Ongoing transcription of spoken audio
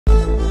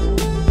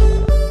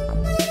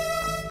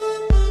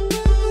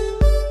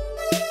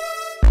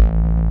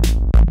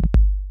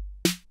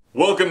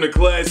Welcome to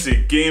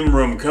Classic Game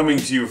Room, coming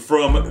to you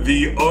from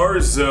the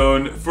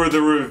R-Zone for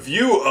the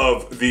review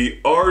of the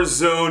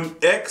R-Zone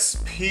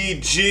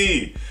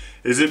XPG.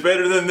 Is it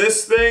better than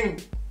this thing?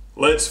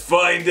 Let's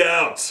find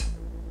out.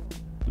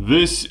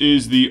 This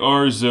is the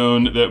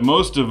R-Zone that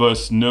most of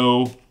us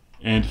know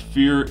and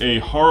fear, a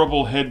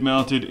horrible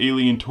head-mounted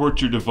alien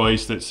torture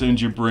device that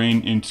sends your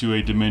brain into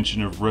a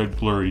dimension of red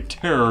blurry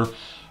terror,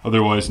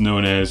 otherwise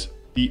known as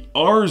the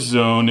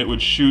R-Zone. It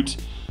would shoot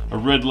a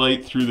red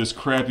light through this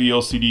crappy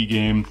LCD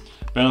game,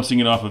 bouncing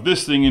it off of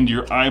this thing into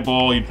your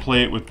eyeball. You'd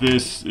play it with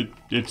this.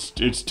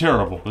 It's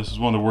terrible. This is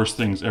one of the worst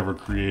things ever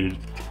created.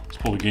 Let's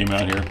pull the game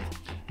out here.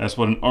 That's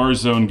what an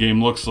R-Zone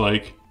game looks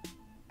like.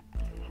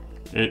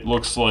 It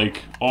looks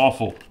like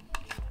awful.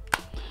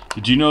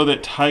 Did you know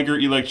that Tiger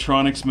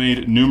Electronics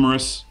made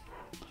numerous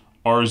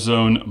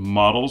R-Zone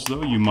models,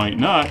 though? You might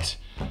not.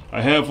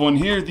 I have one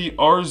here, the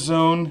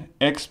R-Zone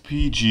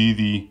XPG,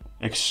 the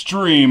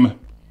Extreme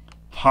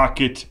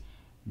Pocket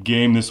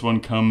game. This one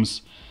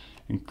comes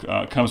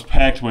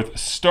packed with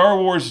Star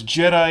Wars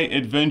Jedi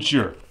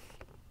Adventure.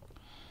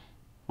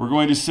 We're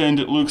going to send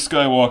Luke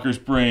Skywalker's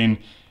brain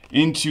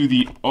into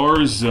the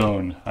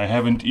R-Zone. I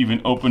haven't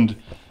even opened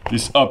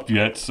this up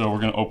yet, so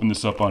we're going to open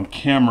this up on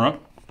camera.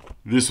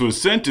 This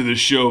was sent to the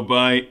show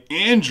by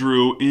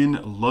Andrew in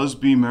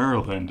Lusby,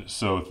 Maryland.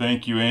 So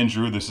thank you,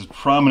 Andrew. This is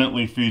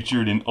prominently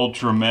featured in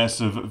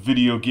Ultramassive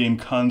Video Game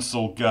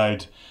Console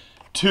Guide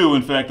 2.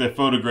 In fact, I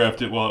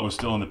photographed it while it was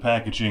still in the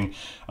packaging.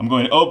 I'm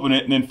going to open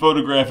it and then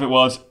photograph it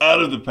while it's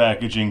out of the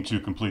packaging to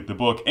complete the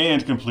book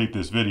and complete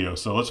this video.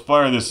 So let's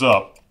fire this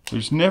up.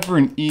 There's never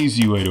an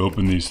easy way to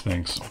open these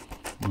things.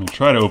 I'm going to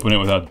try to open it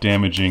without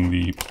damaging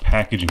the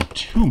packaging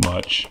too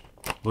much.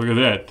 Look at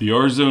that. The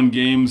R-Zone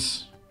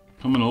games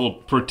come in a little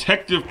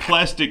protective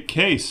plastic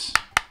case.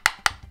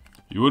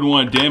 You wouldn't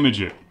want to damage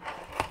it.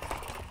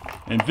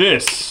 And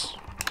this.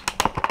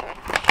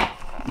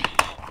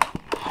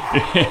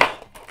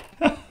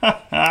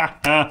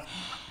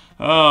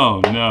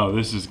 Oh no,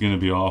 this is going to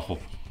be awful.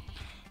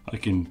 I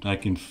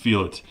can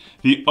feel it.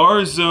 The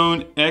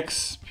R-Zone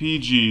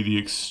XPG, the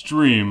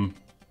Extreme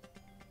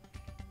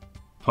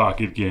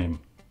Pocket game.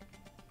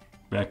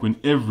 Back when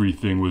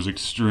everything was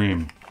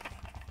extreme.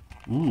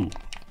 Ooh.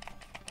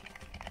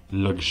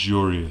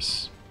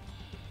 Luxurious.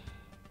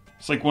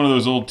 It's like one of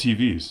those old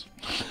TVs.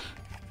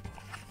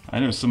 I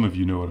know some of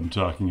you know what I'm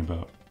talking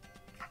about.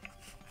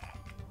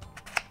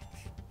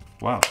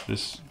 Wow,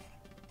 this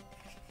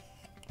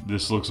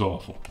looks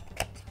awful.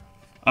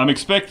 I'm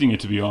expecting it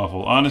to be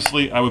awful.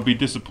 Honestly, I would be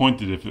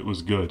disappointed if it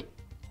was good.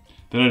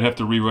 Then I'd have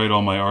to rewrite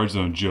all my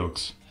R-Zone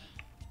jokes.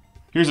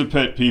 Here's a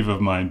pet peeve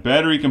of mine.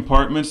 Battery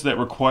compartments that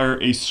require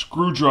a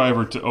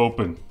screwdriver to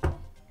open.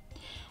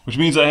 Which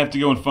means I have to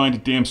go and find a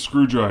damn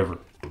screwdriver.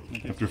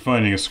 After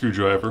finding a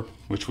screwdriver,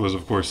 which was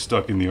of course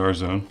stuck in the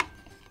R-Zone,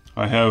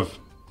 I have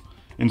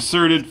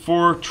inserted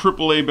 4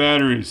 AAA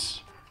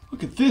batteries.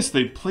 Look at this,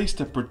 they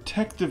placed a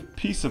protective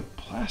piece of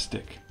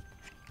plastic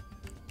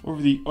over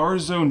the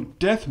R-Zone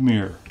death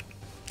mirror.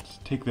 Let's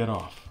take that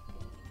off.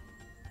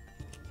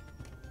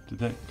 Did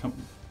that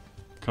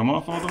come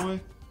off all the way?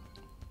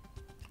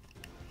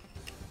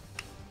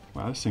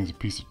 Wow, this thing's a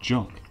piece of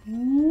junk. Ooh,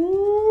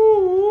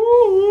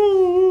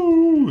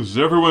 is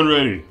everyone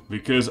ready?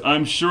 Because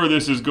I'm sure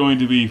this is going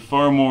to be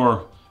far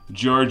more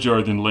Jar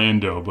Jar than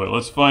Lando, but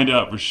let's find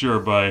out for sure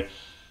by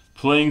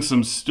playing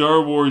some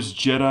Star Wars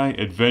Jedi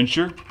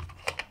Adventure.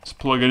 Let's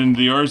plug it into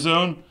the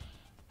R-Zone,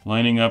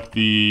 lining up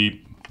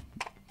the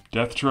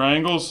death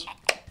triangles.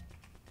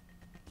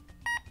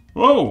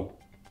 Whoa!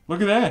 Look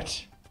at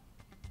that!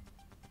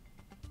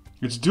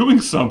 It's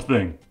doing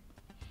something!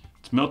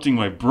 It's melting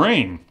my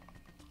brain.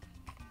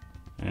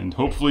 And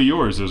hopefully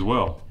yours as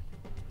well.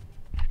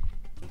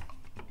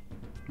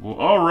 Well,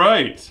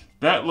 alright!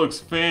 That looks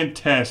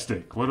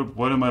fantastic. What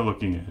am I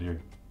looking at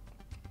here?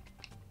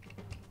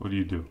 What do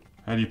you do?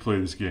 How do you play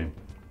this game?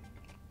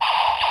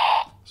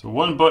 So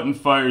one button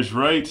fires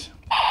right.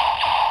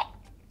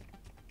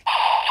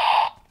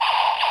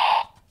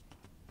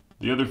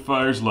 The other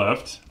fires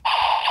left.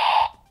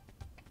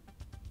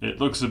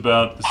 It looks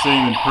about the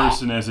same in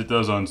person as it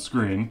does on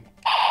screen.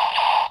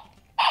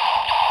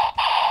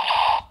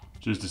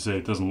 Just to say,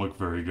 it doesn't look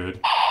very good.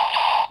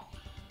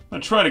 I'm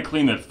gonna try to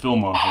clean that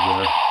film off of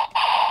there.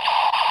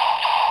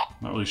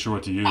 Not really sure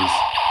what to use.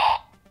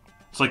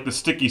 It's like the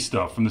sticky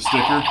stuff from the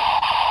sticker.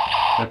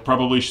 That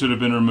probably should have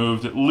been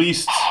removed at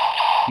least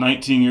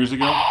 19 years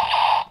ago.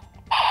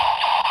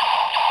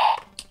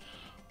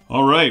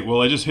 Alright,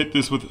 well I just hit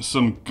this with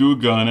some goo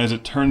gun. As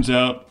it turns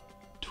out,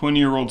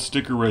 20-year-old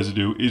sticker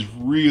residue is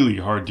really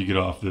hard to get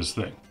off this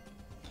thing.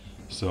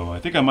 So I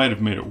think I might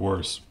have made it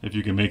worse, if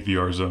you can make the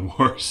R-Zone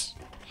worse.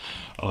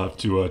 I'll have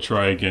to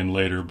try again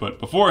later, but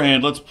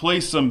beforehand, let's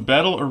play some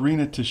Battle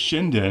Arena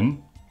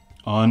Toshinden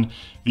on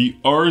the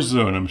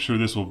R-Zone. I'm sure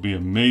this will be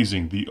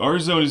amazing. The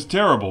R-Zone is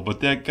terrible, but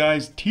that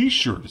guy's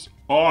t-shirt is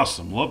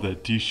awesome. Love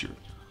that t-shirt.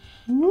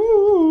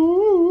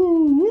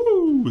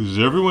 Is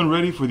everyone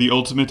ready for the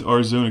ultimate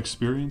R-Zone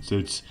experience?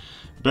 It's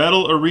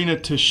Battle Arena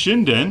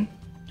Toshinden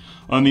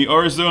on the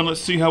R-Zone.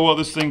 Let's see how well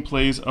this thing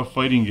plays a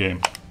fighting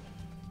game.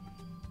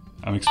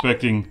 I'm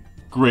expecting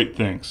great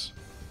things.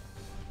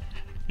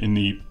 In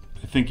the,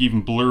 I think,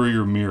 even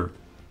blurrier mirror.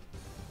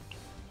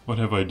 What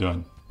have I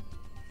done?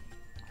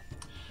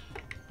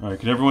 Alright,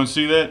 can everyone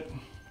see that?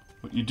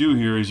 What you do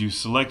here is you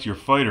select your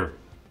fighter.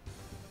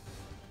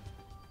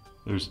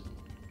 There's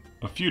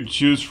a few to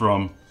choose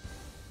from.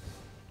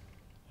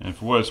 And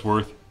for what it's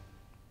worth,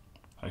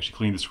 I actually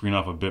cleaned the screen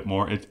off a bit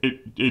more.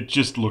 It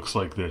just looks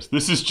like this.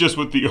 This is just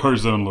what the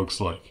R-Zone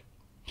looks like.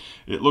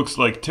 It looks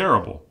like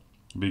terrible,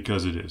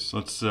 because it is.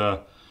 Let's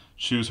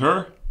choose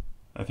her.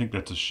 I think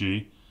that's a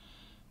she.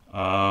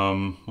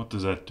 What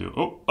does that do?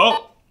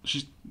 Oh!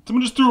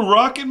 Someone just threw a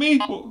rock at me?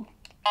 Whoa.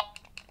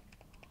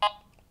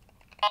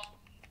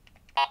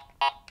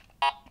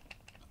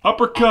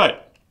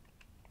 Uppercut!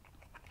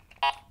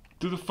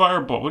 Do the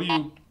fireball. What do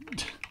you...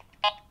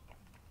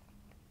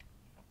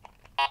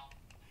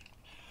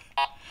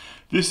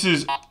 This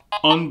is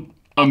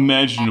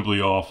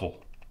unimaginably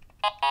awful.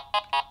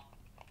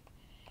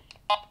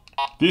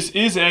 This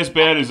is as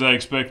bad as I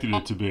expected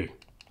it to be.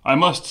 I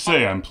must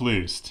say I'm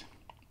pleased.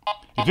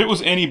 If it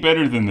was any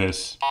better than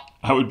this,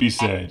 I would be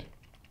sad.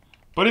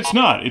 But it's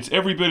not. It's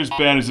every bit as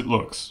bad as it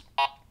looks.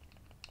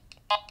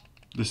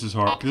 This is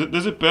hard.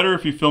 Is it better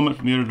if you film it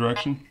from the other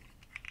direction?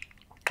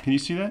 Can you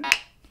see that?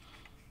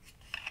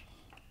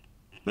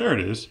 There it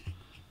is.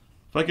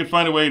 If I could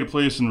find a way to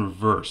play this in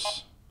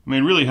reverse. I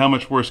mean, really, how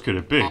much worse could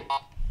it be?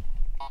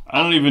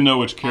 I don't even know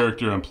which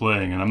character I'm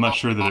playing, and I'm not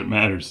sure that it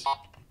matters.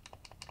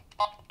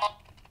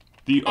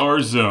 The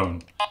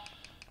R-Zone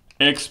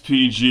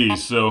XPG.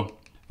 So,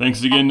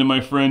 thanks again to my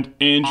friend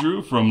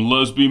Andrew from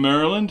Lusby,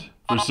 Maryland,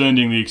 for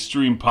sending the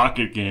Extreme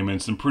Pocket game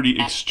and some pretty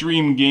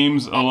extreme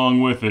games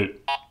along with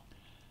it.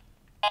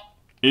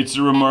 It's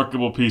a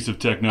remarkable piece of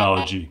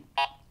technology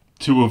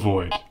to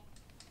avoid.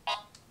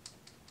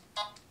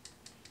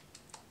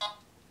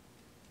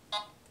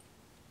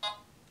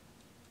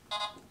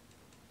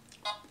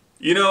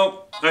 You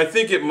know, I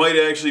think it might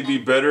actually be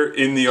better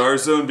in the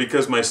R-Zone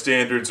because my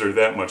standards are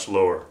that much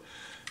lower.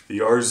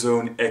 The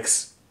R-Zone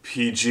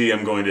XPG,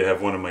 I'm going to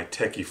have one of my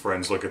techie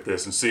friends look at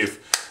this and see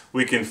if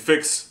we can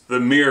fix the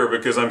mirror,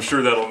 because I'm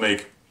sure that'll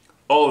make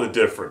all the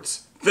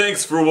difference.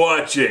 Thanks for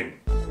watching!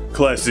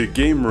 Classic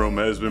Game Room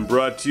has been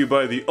brought to you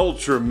by the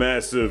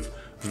ultra-massive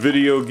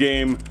Video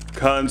Game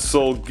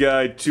Console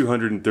Guide,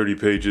 230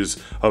 pages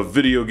of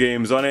video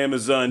games on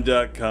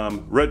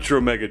Amazon.com,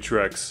 Retro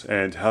Megatrex,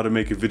 and how to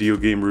make a video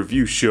game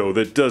review show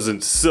that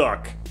doesn't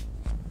suck.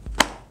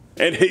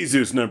 And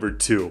Jesus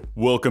 #2.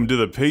 Welcome to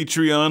the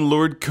Patreon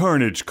Lord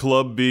Carnage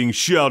Club, being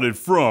shouted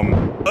from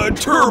a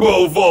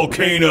turbo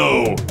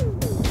volcano.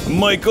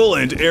 Michael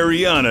and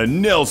Ariana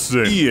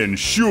Nelson, Ian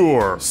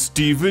Shore,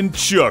 Steven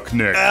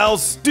Chucknick, Al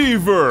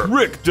Stever,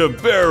 Rick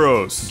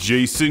DeBarros,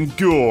 Jason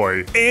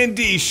Goy,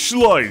 Andy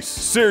Schleiss,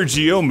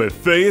 Sergio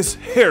Matthias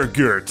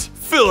Hergert,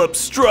 Philip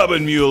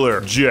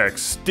Strabenmuller, Jack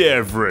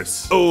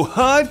Stavris,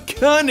 Ohad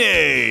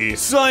Kane,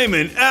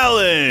 Simon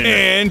Allen,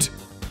 and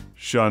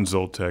Sean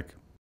Zoltek.